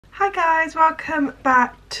Hi guys, welcome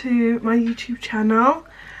back to my YouTube channel.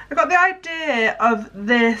 I got the idea of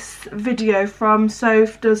this video from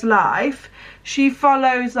Soph Does Life. She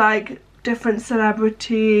follows like different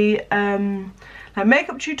celebrity like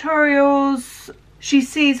makeup tutorials. She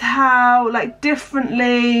sees how like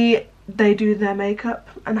differently they do their makeup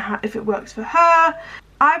and how, if it works for her.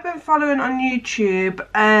 I've been following on YouTube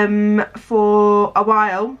for a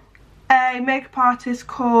while a makeup artist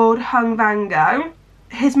called VANNGO.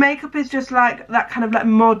 His makeup is just like that kind of like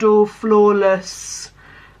model flawless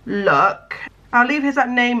look. I'll leave his like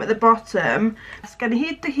name at the bottom. And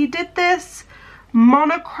he did this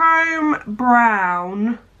monochrome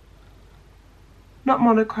brown, not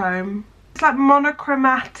monochrome, it's like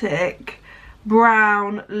monochromatic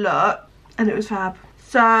brown look, and it was fab.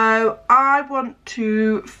 So I want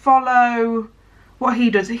to follow what he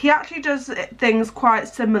does. He actually does things quite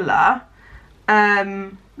similar,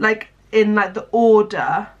 like in like the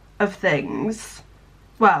order of things.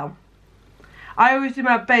 Well, I always do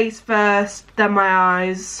my base first, then my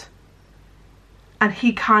eyes, and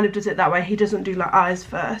he kind of does it that way. He doesn't do like eyes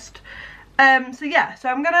first. So yeah, so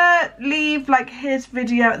I'm gonna leave like his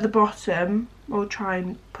video at the bottom, or try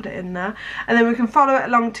and put it in there, and then we can follow it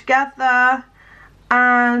along together.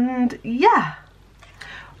 And yeah,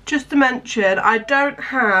 just to mention, I don't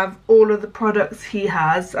have all of the products he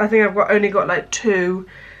has. I think I've only got like two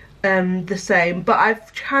the same, but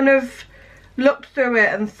I've kind of looked through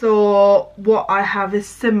it and thought what I have is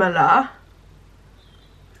similar,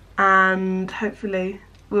 and hopefully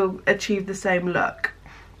we'll achieve the same look.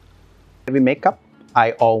 Every makeup,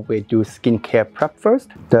 I always do skincare prep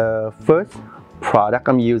first. The first product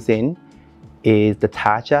I'm using is the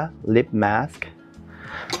Tatcha lip mask,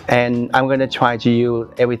 and I'm gonna try to use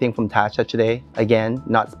everything from Tatcha today. Again,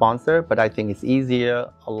 not sponsored, but I think it's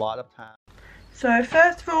easier a lot of times. So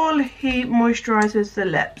first of all, he moisturizes the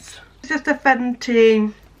lips. It's just a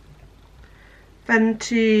Fenty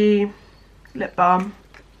lip balm,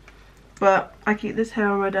 but I keep this here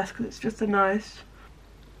on my desk because it's just a nice,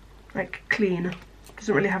 like, clean.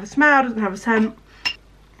 Doesn't really have a smell, doesn't have a scent.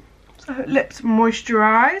 So lips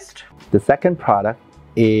moisturized. The second product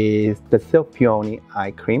is the Silk Peony eye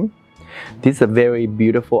cream. This is a very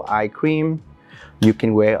beautiful eye cream. You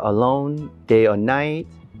can wear alone, day or night,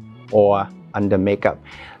 or under makeup.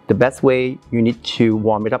 The best way, you need to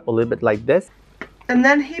warm it up a little bit like this. And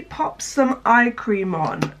then he pops some eye cream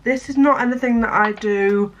on. This is not anything that I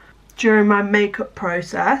do during my makeup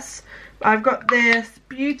process. I've got this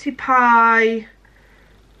Beauty Pie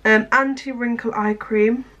anti-wrinkle eye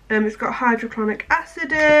cream. It's got hydrochloric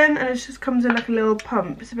acid in, and it just comes in like a little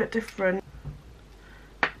pump. It's a bit different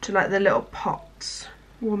to like the little pots.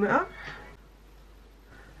 Warm it up.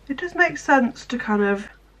 It does make sense to kind of,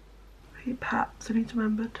 he pats, I need to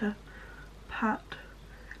remember to pat.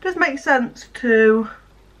 It does make sense to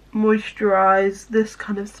moisturise this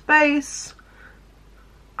kind of space.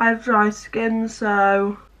 I have dry skin,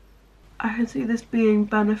 so I can see this being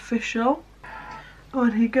beneficial. Oh,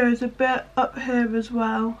 and he goes a bit up here as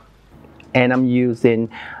well. And I'm using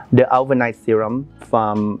the overnight serum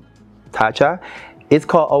from Tatcha. It's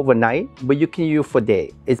called overnight, but you can use for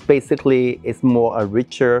day. It's basically, it's more a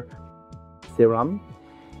richer serum.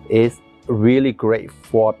 It's really great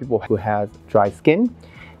for people who have dry skin,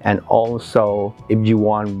 and also if you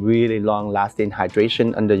want really long lasting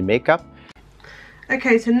hydration under your makeup.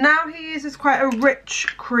 Okay, so now he uses quite a rich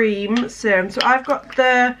cream serum. So I've got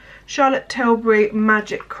the Charlotte Tilbury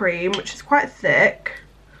Magic Cream, which is quite thick.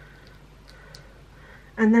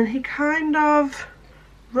 And then he kind of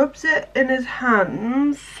rubs it in his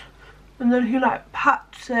hands, and then he like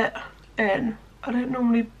pats it in. I don't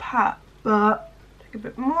normally pat, but take a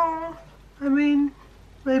bit more. I mean,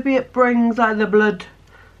 maybe it brings like the blood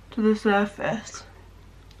to the surface.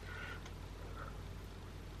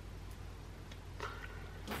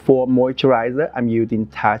 For moisturizer, I'm using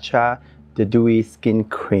Tatcha the Dewy Skin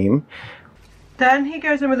Cream. Then he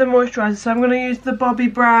goes in with a moisturizer, so I'm going to use the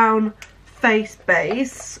Bobbi Brown Face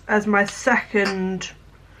Base as my second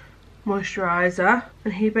moisturizer,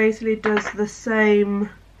 and he basically does the same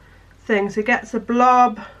thing. So he gets a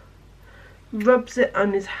blob, rubs it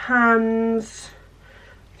on his hands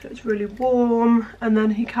so it's really warm, and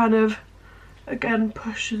then he kind of again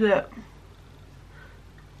pushes it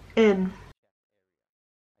in.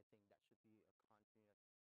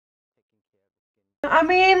 I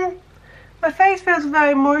mean, my face feels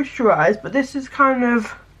very moisturised, but this is kind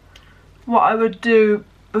of what I would do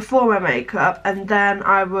before my makeup, and then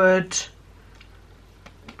I would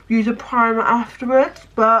use a primer afterwards.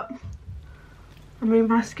 But I mean,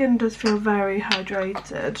 my skin does feel very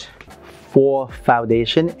hydrated. For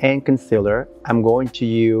foundation and concealer, I'm going to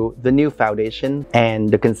use the new foundation and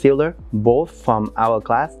the concealer, both from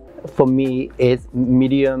Hourglass. For me, it's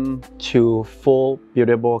medium to full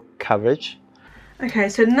beautiful coverage. Okay,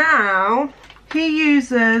 so now he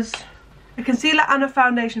uses a concealer and a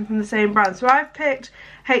foundation from the same brand. So I've picked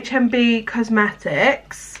HMB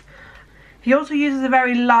Cosmetics. He also uses a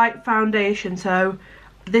very light foundation, so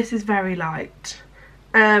this is very light.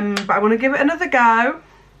 But I want to give it another go.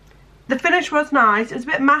 The finish was nice. It's a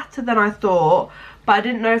bit matter than I thought, but I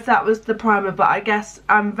didn't know if that was the primer, but I guess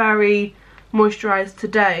I'm very moisturised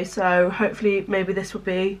today, so hopefully maybe this will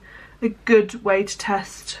be a good way to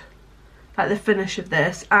test like the finish of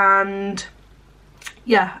this. And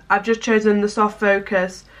yeah, I've just chosen the Soft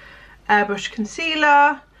Focus Airbrush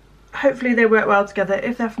Concealer. Hopefully they work well together.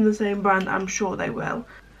 If they're from the same brand, I'm sure they will.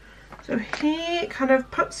 So he kind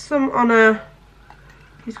of puts some on a,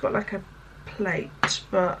 he's got like a plate,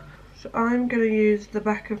 but so I'm going to use the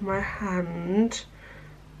back of my hand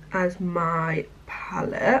as my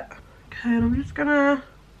palette. Okay, and I'm just going to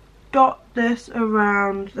dot this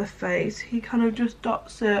around the face. He kind of just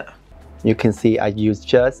dots it. You can see I use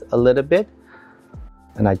just a little bit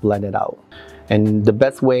and I blend it out. And the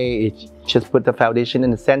best way is just put the foundation in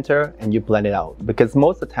the center and you blend it out. Because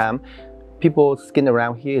most of the time, people's skin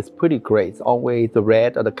around here is pretty gray. It's always the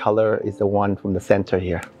red or the color is the one from the center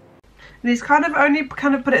here. And he's kind of only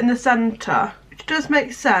put it in the center, which does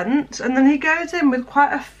make sense. And then he goes in with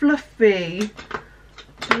quite a fluffy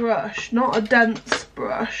brush, not a dense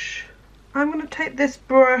brush. I'm going to take this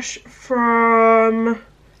brush from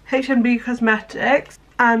HMB Cosmetics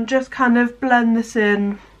and just kind of blend this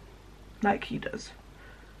in like he does.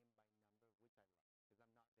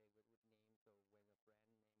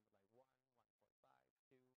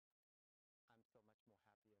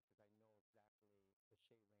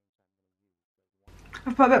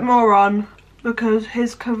 I've put a bit more on because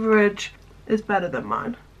his coverage is better than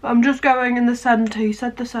mine. But I'm just going in the centre. He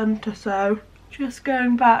said the centre, so just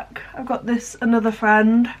going back. I've got this another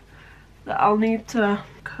friend that I'll need to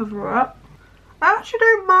cover up. I actually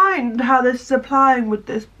don't mind how this is applying with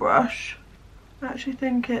this brush. I actually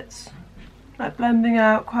think it's like blending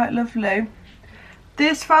out quite lovely.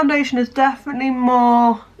 This foundation is definitely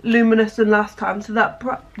more luminous than last time, so that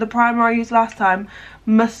the primer I used last time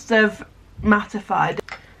must have mattified.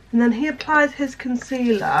 And then he applies his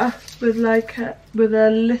concealer with like a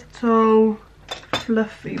little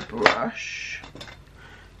fluffy brush.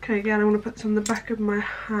 Okay, again I'm going to put some on the back of my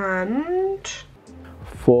hand.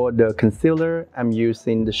 For the concealer, I'm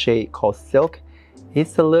using the shade called Silk.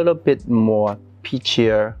 It's a little bit more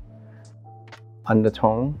peachier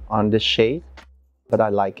undertone on this shade, but I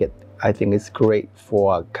like it. I think it's great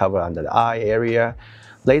for cover under the eye area.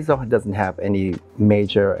 Laser doesn't have any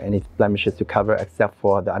blemishes to cover except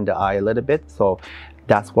for the under eye a little bit, so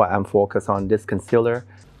that's why I'm focused on this concealer.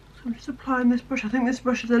 So I'm just applying this brush. I think this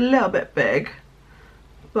brush is a little bit big,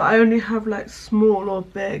 but I only have like small or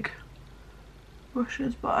big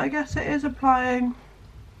brushes, but I guess it is applying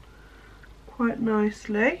quite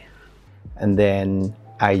nicely. And then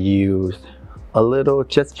I use a little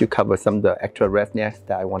just to cover some of the extra redness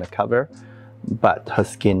that I want to cover. But her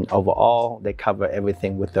skin overall, they cover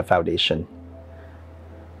everything with the foundation.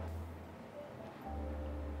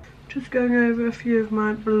 Just going over a few of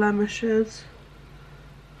my blemishes.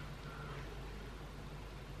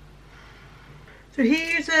 So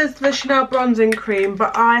he uses the Chanel bronzing cream,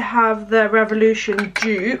 but I have the Revolution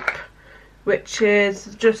dupe, which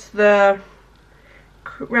is just the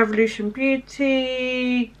Revolution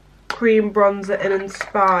Beauty cream bronzer in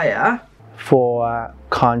Inspire. For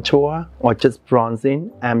contour or just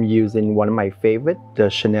bronzing, I'm using one of my favorite, the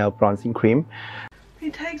Chanel bronzing cream. He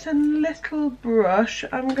takes a little brush.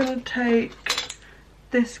 I'm going to take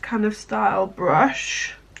this kind of style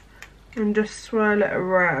brush and just swirl it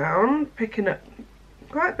around, picking up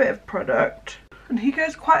quite a bit of product. And he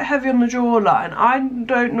goes quite heavy on the jawline. I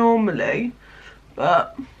don't normally,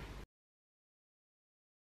 but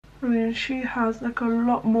I mean, she has like a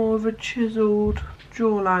lot more of a chiseled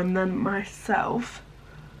jawline than myself,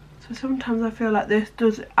 so sometimes I feel like this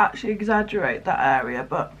does actually exaggerate that area,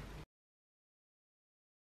 but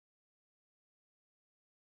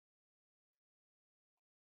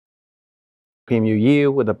cream you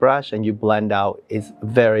use with a brush and you blend out is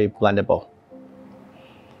very blendable.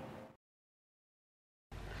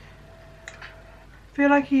 I feel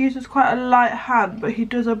like he uses quite a light hand, but he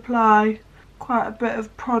does apply quite a bit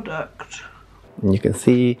of product. And you can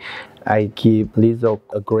see I give Lizzo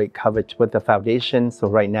a great coverage with the foundation. So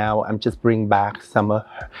right now I'm just bringing back some of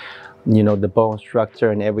her, the bone structure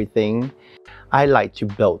and everything. I like to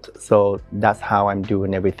build, so that's how I'm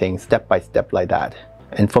doing everything step by step like that.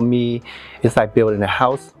 And for me, it's like building a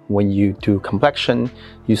house. When you do complexion,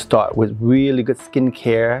 you start with really good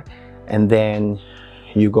skincare, and then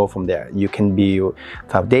you go from there. You can build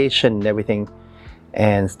foundation and everything,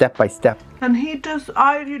 and step by step. And he does,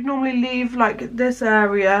 I normally leave like this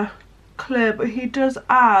area clear, but he does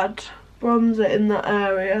add bronzer in that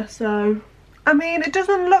area. So, I mean, it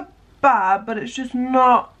doesn't look bad, but it's just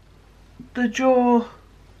not, the jaw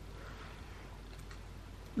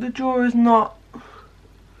is not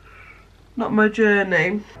my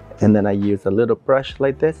journey. And then I use a little brush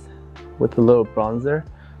like this with a little bronzer,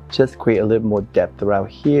 just create a little more depth around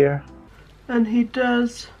here. And he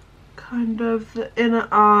does kind of the inner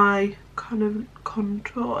eye kind of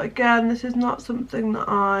contour. Again, this is not something that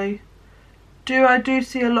I do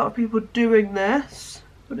see a lot of people doing this,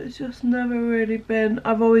 but it's just never really been,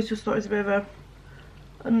 I've always just thought it's a bit of a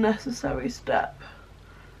unnecessary step.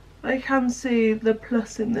 I can see the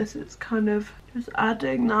plus in this, it's kind of just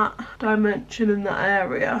adding that dimension in that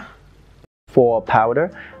area. For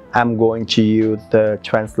powder, I'm going to use the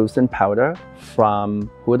translucent powder from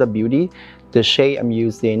Huda Beauty. The shade I'm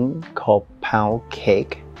using called Pound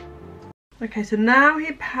Cake. Okay, so now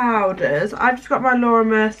he powders. I've just got my Laura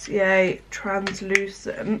Mercier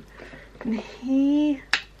translucent, and he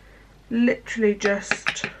literally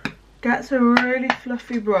just gets a really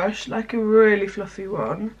fluffy brush, like a really fluffy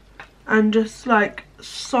one, and just like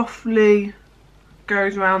softly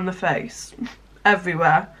goes around the face,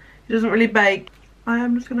 everywhere. He doesn't really bake. I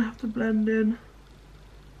am just gonna have to blend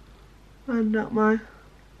out my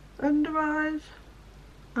under eyes,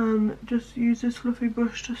 and just use this fluffy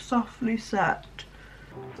brush to softly set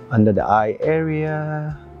under the eye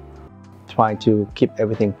area. Trying to keep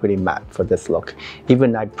everything pretty matte for this look.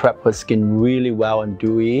 Even I prep her skin really well and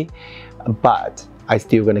dewy, but I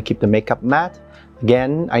still gonna keep the makeup matte.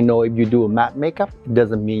 Again, I know if you do a matte makeup, it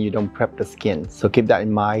doesn't mean you don't prep the skin. So keep that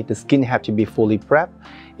in mind. The skin have to be fully prepped.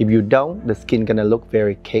 If you don't, the skin gonna look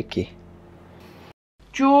very cakey.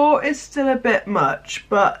 Jaw is still a bit much,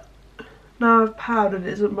 but now I've powdered,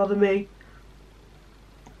 it doesn't bother me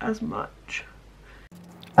as much.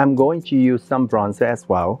 I'm going to use some bronzer as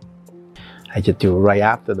well. I just do right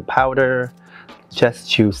after the powder,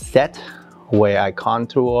 just to set where I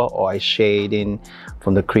contour or I shade in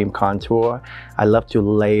from the cream contour. I love to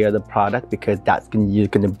layer the product because that's you're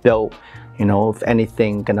gonna build, you know, if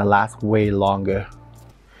anything, gonna last way longer.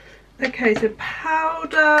 Okay, so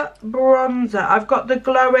powder, bronzer. I've got the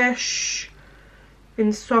Glowish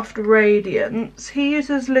in Soft Radiance. He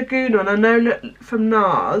uses Laguna, and I know from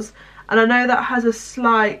NARS, and I know that has a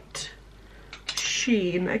slight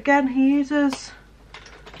sheen. Again, he uses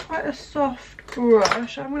quite a soft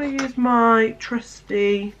brush. I'm going to use my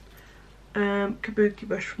trusty kabuki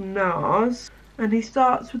brush from NARS, and he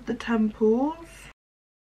starts with the temples.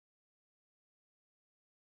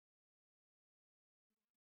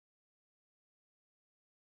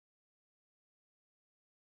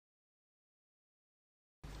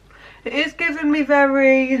 It is giving me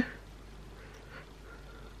very,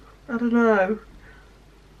 I don't know,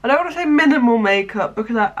 I don't want to say minimal makeup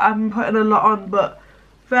because I'm putting a lot on, but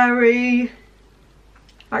very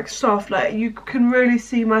like soft, like you can really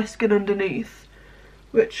see my skin underneath,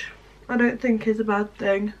 which I don't think is a bad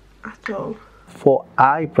thing at all. For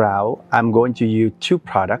eyebrow, I'm going to use two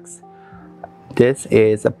products. This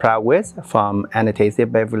is a brow wiz from Anastasia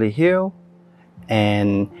Beverly Hills,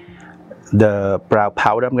 and the brow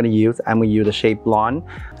powder I'm going to use the shade blonde.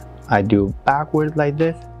 I do backwards like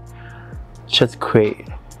this, just create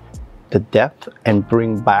the depth and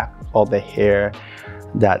bring back all the hair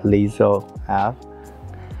that Lizzo have.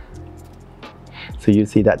 So you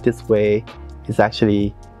see that this way is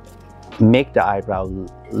actually make the eyebrow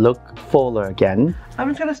look fuller again. I'm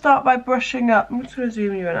just going to start by brushing up. I'm just going to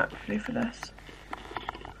zoom you in actually for this.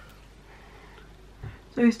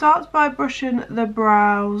 So he starts by brushing the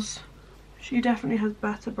brows. She definitely has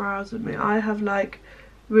better brows than me. I have like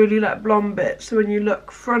really like blonde bits, so when you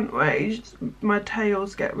look front ways, my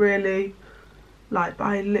tails get really light, but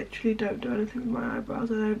I literally don't do anything with my eyebrows.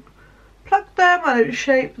 I don't pluck them, I don't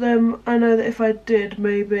shape them. I know that if I did,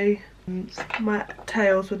 maybe my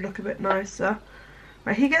tails would look a bit nicer.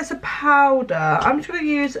 Right, he gets a powder. I'm just going to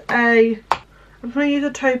use a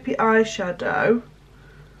taupey eyeshadow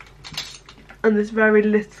and this very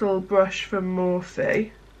little brush from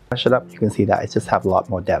Morphe. Brush it up, you can see that it just have a lot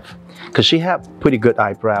more depth. Because she have pretty good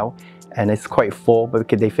eyebrow and it's quite full, but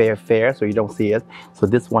because they fair, so you don't see it. So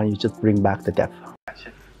this one, you just bring back the depth.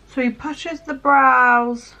 So he pushes the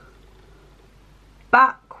brows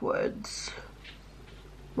backwards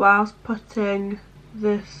whilst putting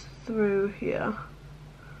this through here.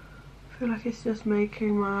 I feel like it's just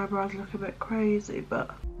making my eyebrows look a bit crazy,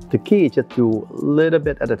 but... The key is just do a little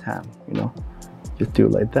bit at a time, you know. Just do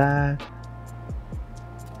like that.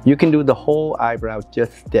 You can do the whole eyebrow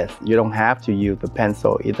just this. You don't have to use the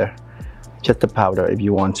pencil either. Just the powder if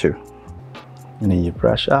you want to. And then you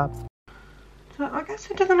brush up. So I guess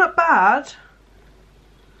it doesn't look bad.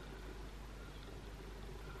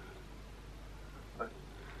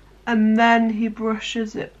 And then he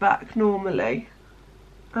brushes it back normally.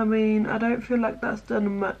 I mean, I don't feel like that's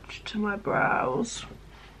done much to my brows.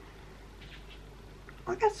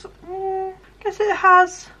 I guess it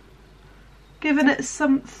has given it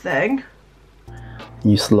something.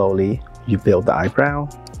 You slowly, you build the eyebrow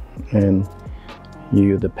and you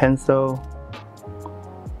use the pencil.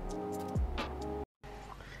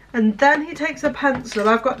 And then he takes a pencil.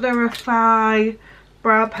 I've got the Refi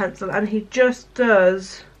brow pencil and he just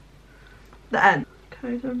does the end.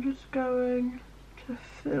 Okay, so I'm just going to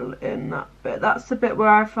fill in that bit. That's the bit where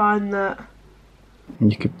I find that...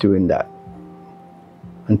 And you keep doing that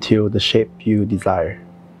until the shape you desire.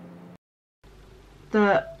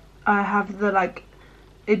 That I have the like,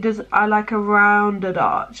 I like a rounded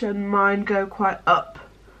arch and mine go quite up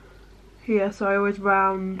here, so I always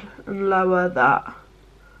round and lower that.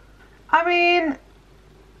 I mean,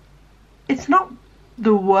 it's not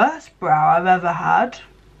the worst brow I've ever had.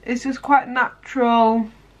 It's just quite natural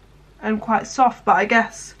and quite soft, but I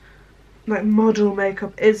guess like model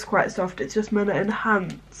makeup is quite soft. It's just meant to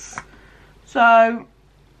enhance. So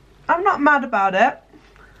I'm not mad about it.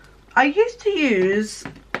 I used to use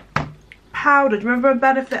powder. Do you remember when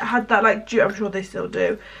Benefit had that, like, I'm sure they still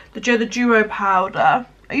do, the duo powder?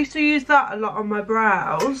 I used to use that a lot on my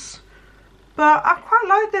brows, but I quite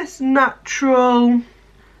like this natural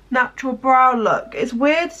brow look. It's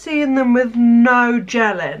weird seeing them with no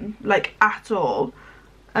gel in, like, at all,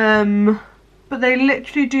 but they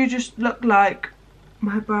literally do just look like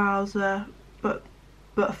my brows are but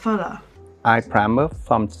fuller. Eye primer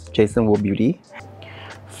from Jason Wu Beauty.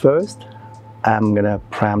 First, I'm gonna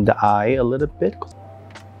prime the eye a little bit.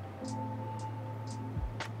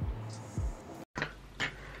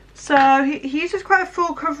 So he uses quite a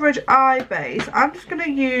full coverage eye base. I'm just gonna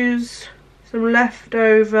use some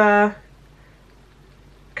leftover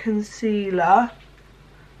concealer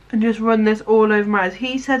and just run this all over my eyes.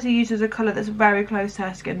 He says he uses a colour that's very close to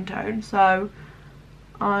her skin tone, so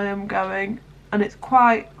I am going, and it's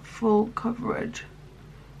quite full coverage.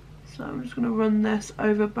 So I'm just going to run this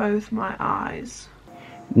over both my eyes.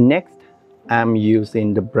 Next, I'm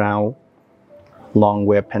using the brown long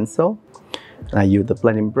wear pencil. And I use the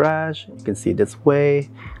blending brush. You can see this way.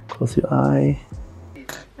 Close your eye.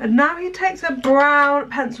 And now he takes a brown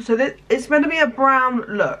pencil. So it's meant to be a brown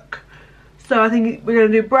look. So I think we're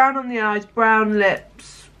going to do brown on the eyes, brown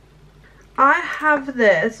lips. I have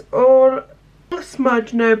this all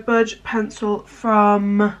smudge no budge pencil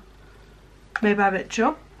from Made by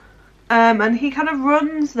Mitchell. And he kind of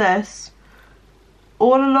runs this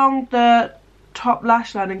all along the top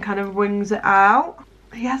lash line and kind of wings it out.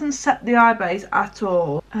 He hasn't set the eye base at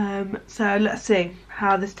all. So let's see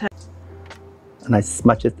how this takes. And I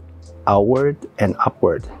smudge it outward and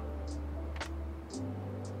upward.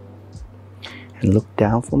 And look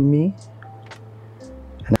down for me.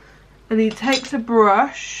 And he takes a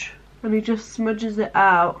brush and he just smudges it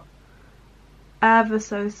out ever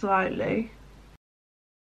so slightly.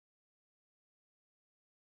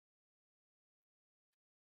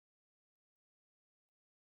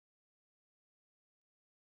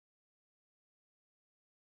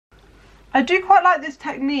 I do quite like this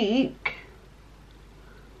technique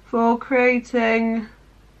for creating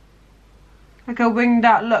like a winged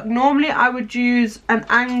out look. Normally I would use an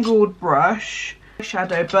angled brush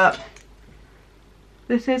shadow, but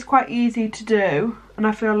this is quite easy to do, and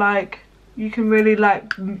I feel like you can really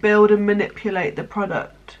like build and manipulate the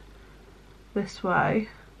product this way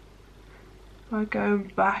by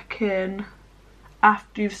going back in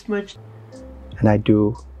after you've smudged. And I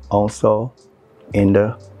do also in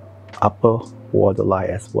the upper waterline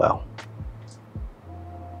as well.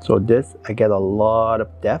 So this, I get a lot of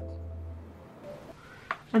depth.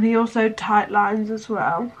 And he also tight lines as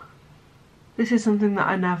well. This is something that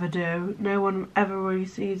I never do. No one ever really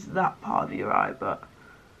sees that part of your eye, but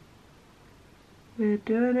we're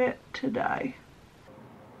doing it today.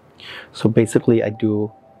 So basically I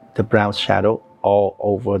do the brown shadow all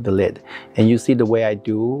over the lid. And you see the way I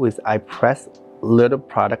do is I press little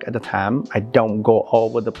product at a time. I don't go all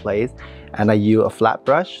over the place, and I use a flat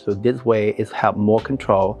brush, so this way it helps more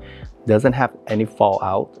control, doesn't have any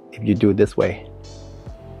fallout if you do this way.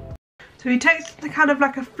 So he takes the kind of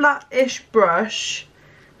like a flat-ish brush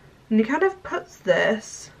And he kind of puts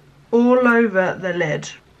this all over the lid,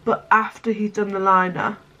 but after he's done the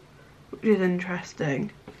liner, which is interesting.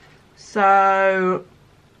 So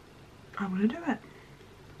I'm gonna do it.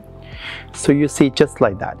 So you see, just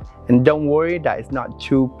like that. And don't worry that it's not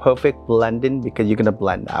too perfect blending, because you're gonna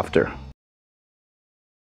blend after.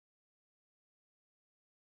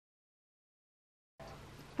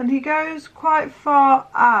 And he goes quite far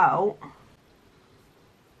out.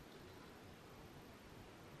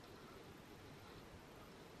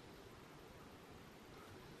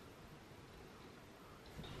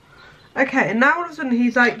 Okay, and now all of a sudden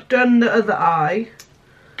he's like done the other eye.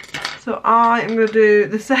 So I am going to do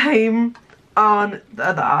the same on the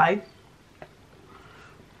other eye.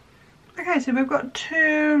 Okay, so we've got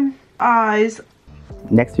 2 eyes.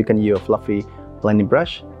 Next, you can use a fluffy blending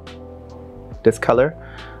brush. This color,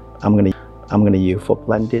 I'm gonna use for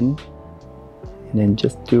blending, and then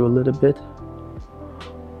just do a little bit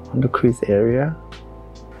on the crease area.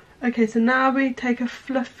 Okay, so now we take a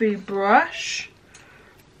fluffy brush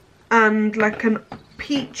and like a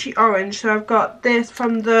peachy orange. So I've got this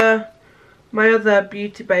from my other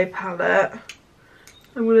Beauty Bay palette.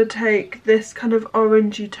 I'm going to take this kind of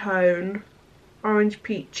orangey tone, orange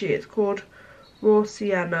peachy, it's called Raw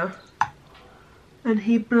Sienna. And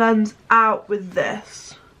he blends out with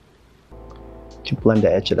this. To blend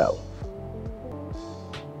the edge it out.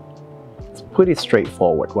 It's pretty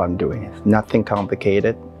straightforward what I'm doing. It's nothing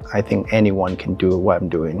complicated. I think anyone can do what I'm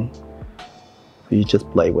doing. You just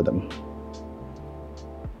play with them.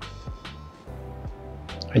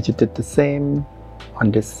 I just did the same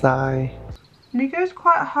on this side. And he goes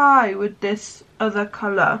quite high with this other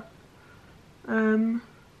colour. Okay,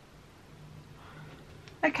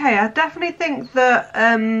 I definitely think that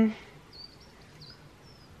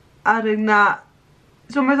adding that,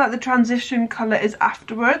 it's almost like the transition colour is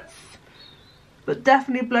afterwards, but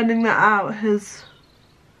definitely blending that out with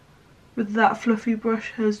that fluffy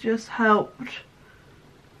brush has just helped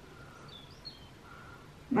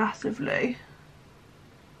massively.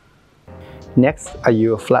 Next, I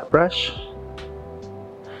use a flat brush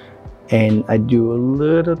and I do a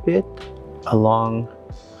little bit along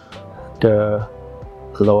the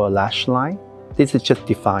lower lash line. This is just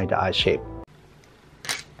define the eye shape.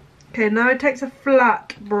 Okay, now it takes a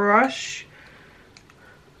flat brush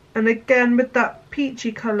and again with that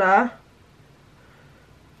peachy colour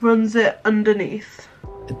runs it underneath.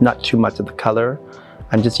 It's not too much of the color.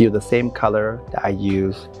 I'm just using the same color that I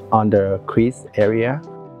use on the crease area,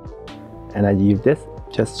 and I use this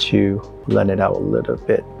just to blend it out a little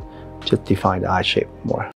bit, just define the eye shape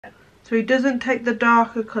more. So he doesn't take the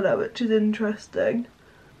darker colour, which is interesting.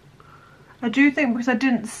 I do think because I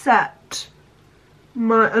didn't set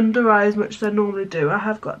my under eye as much as I normally do, I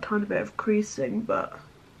have got a tiny bit of creasing, but...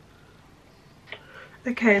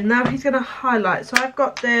 Okay, now he's going to highlight. So I've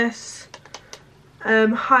got this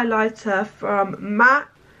highlighter from MAC,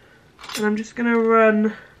 and I'm just going to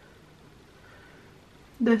run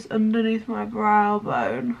this underneath my brow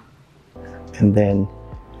bone. And then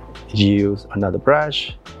use another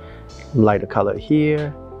brush, light the color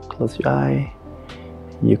here, close your eye.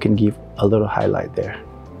 You can give a little highlight there,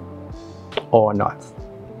 or not.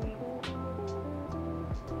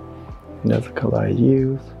 And that's the color I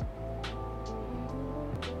use.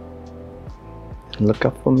 And look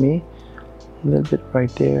up for me, a little bit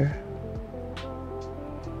right there.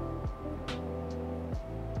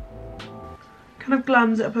 Kind of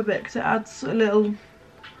glams it up a bit because it adds a little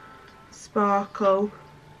sparkle.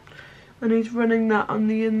 And he's running that on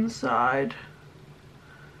the inside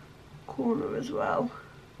corner as well.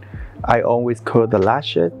 I always curl the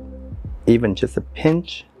lashes, even just a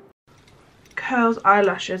pinch. Curls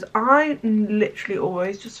eyelashes. I literally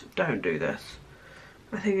always just don't do this.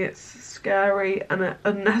 I think it's scary and an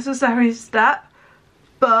unnecessary step,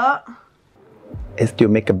 but it still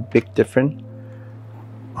make a big difference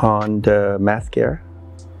on the mascara.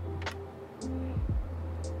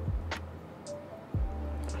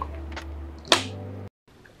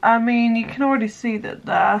 I mean, you can already see that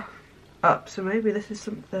they're up, so maybe this is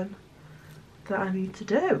something that I need to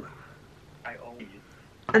do.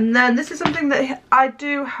 And then this is something that I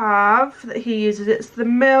do have that he uses. It's the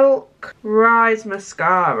Milk Rise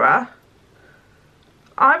Mascara.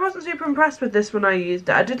 I wasn't super impressed with this when I used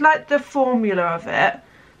it. I did like the formula of it,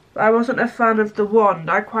 but I wasn't a fan of the wand.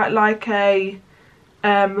 I quite like a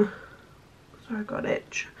sorry, I got an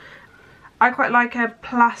itch. I quite like a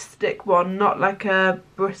plastic one, not like a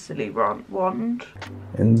bristly wand.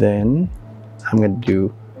 And then I'm going to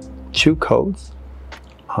do 2 coats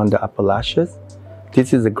on the upper lashes.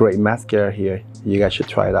 This is a great mascara here. You guys should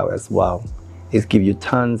try it out as well. It gives you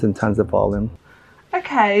tons and tons of volume.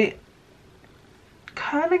 Okay,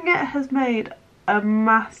 curling it has made a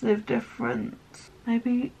massive difference.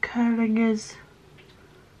 Maybe curling is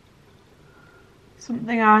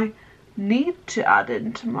something I need to add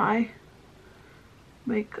into my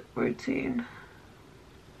makeup routine.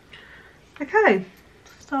 Okay,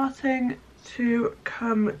 starting to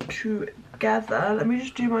come together. Let me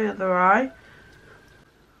just do my other eye.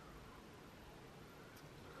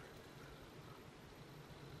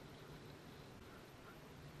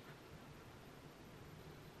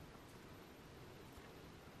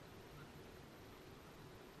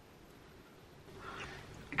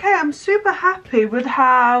 Okay, I'm super happy with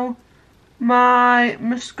how my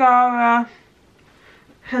mascara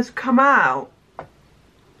has come out.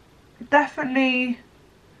 Definitely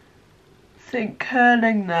think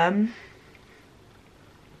curling them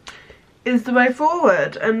is the way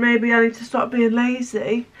forward, and maybe I need to stop being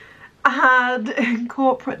lazy and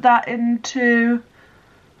incorporate that into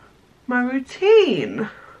my routine.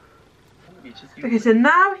 Okay, so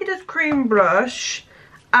now he does cream blush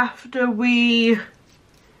after we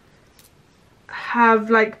have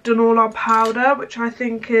like done all our powder, which I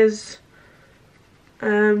think is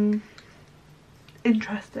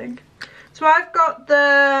interesting. So I've got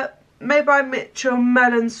the Made by Mitchell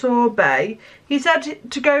Melon Sorbet. He said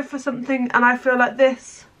to go for something, and I feel like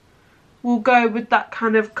this will go with that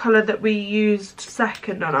kind of colour that we used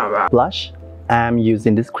second on our eye. Blush, I'm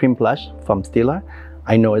using this cream blush from Stila.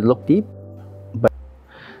 I know it looks deep, but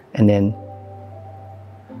and then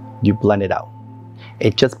you blend it out.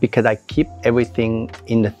 It's just because I keep everything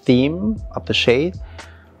in the theme of the shade,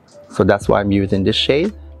 so that's why I'm using this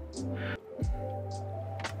shade.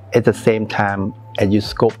 At the same time as you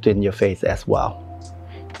sculpt in your face as well.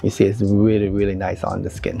 You see it's really, really nice on the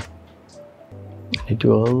skin. I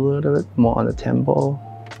do a little bit more on the temple.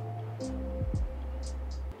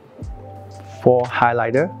 For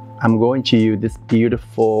highlighter, I'm going to use this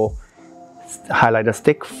beautiful highlighter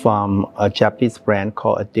stick from a Japanese brand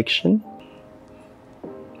called Addiction.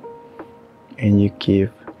 And you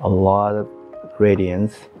give a lot of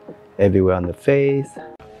radiance everywhere on the face.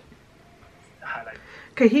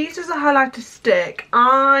 Okay, he uses a highlighter stick.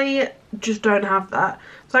 I just don't have that.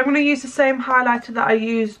 So I'm going to use the same highlighter that I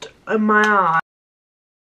used in my eye.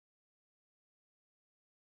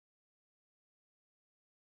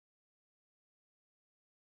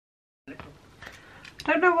 I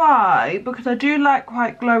don't know why, because I do like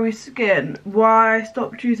quite glowy skin, why I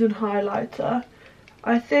stopped using highlighter.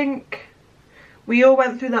 I think we all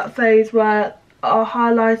went through that phase where our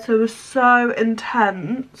highlighter was so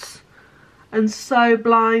intense and so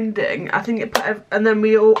blinding. I think it put, and then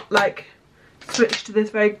we all like switched to this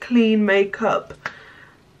very clean makeup.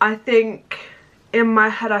 I think in my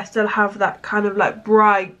head I still have that kind of like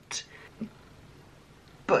bright,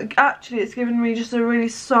 but actually it's given me just a really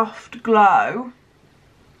soft glow.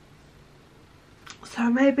 So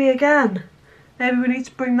maybe again, maybe we need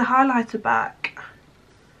to bring the highlighter back.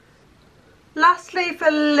 Lastly,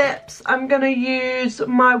 for lips, I'm going to use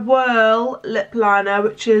my Whirl lip liner,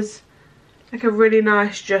 which is like a really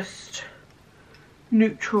nice, just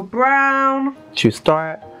neutral brown. To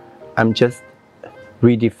start, I'm just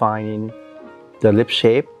redefining the lip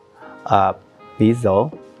shape of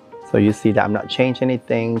Liesl. So you see that I'm not changing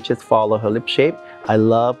anything, just follow her lip shape. I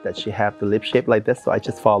love that she have the lip shape like this, so I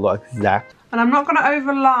just follow exact. And I'm not going to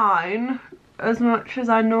overline as much as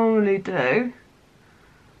I normally do.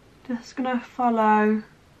 Just going to follow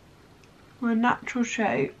my natural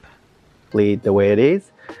shape. The way it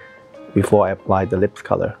is before I apply the lips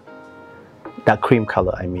color. That cream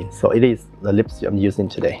color, I mean. So it is the lips I'm using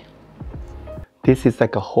today. This is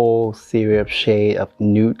like a whole series of shade of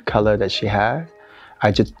nude color that she has.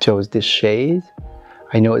 I just chose this shade.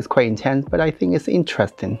 I know it's quite intense, but I think it's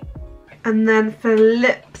interesting. And then for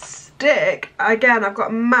lipstick, again, I've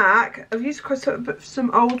got MAC. I've used quite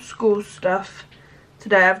some old school stuff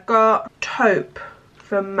today. I've got Taupe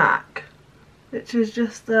from MAC, which is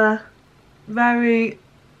just a very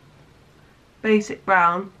basic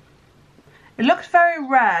brown. It looks very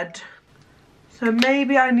red, so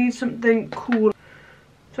maybe I need something cool.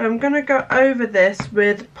 So I'm going to go over this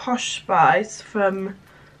with Posh Spice from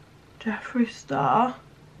Jeffree Star.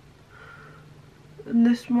 And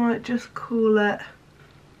this might just cool it,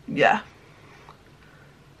 yeah,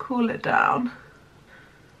 cool it down.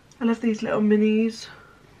 I love these little minis.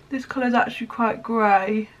 This colour is actually quite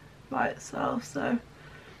grey by itself, so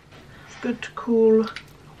it's good to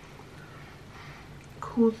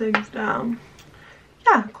cool things down.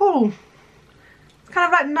 Yeah, cool. It's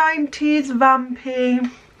kind of like 90s vampy. I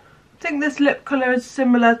think this lip colour is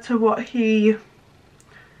similar to what he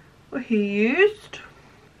used.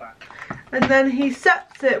 And then he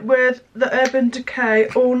sets it with the Urban Decay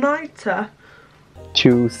All Nighter.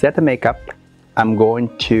 To set the makeup, I'm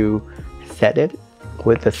going to set it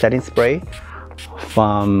with the setting spray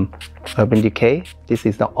from Urban Decay. This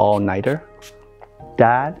is the All Nighter.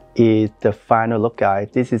 That is the final look, guys.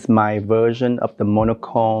 This is my version of the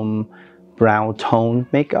monochrome brown tone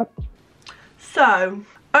makeup. So,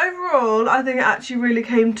 overall, I think it actually really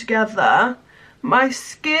came together. My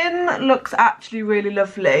skin looks actually really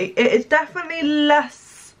lovely. It is definitely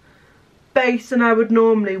less base than I would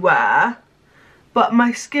normally wear, but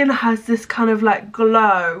my skin has this kind of like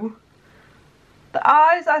glow. The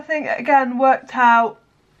eyes, I think, again, worked out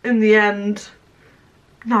in the end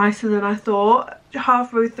nicer than I thought.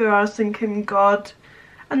 Halfway through I was thinking, God.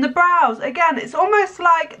 And the brows, again, it's almost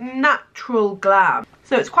like natural glam.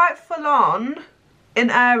 So it's quite full on in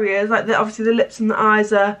areas, like obviously the lips and the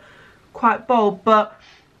eyes are quite bold, but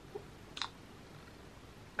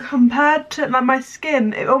compared to like my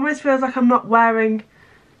skin, it almost feels like I'm not wearing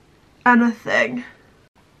anything.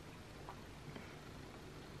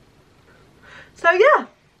 So yeah,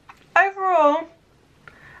 overall,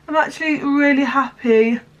 I'm actually really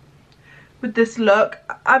happy with this look.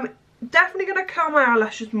 I'm definitely going to curl my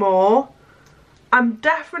eyelashes more. I'm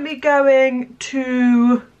definitely going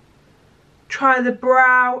to try the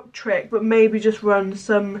brow trick, but maybe just run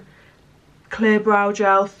some clear brow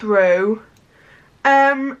gel through.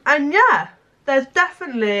 And yeah, there's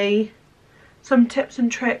definitely some tips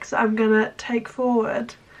and tricks that I'm going to take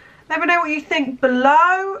forward. Let me know what you think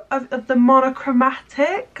below of the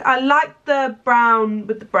monochromatic. I like the brown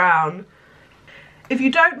with the brown. If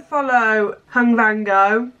you don't follow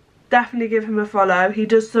VANNGO, definitely give him a follow. He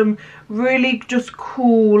does some really just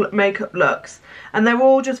cool makeup looks, and they're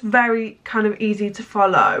all just very kind of easy to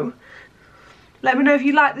follow. Let me know if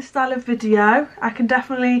you like this style of video. I can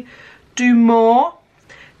definitely do more.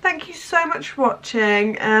 Thank you so much for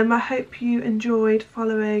watching. I hope you enjoyed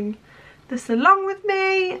following this along with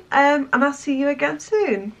me, and I'll see you again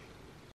soon.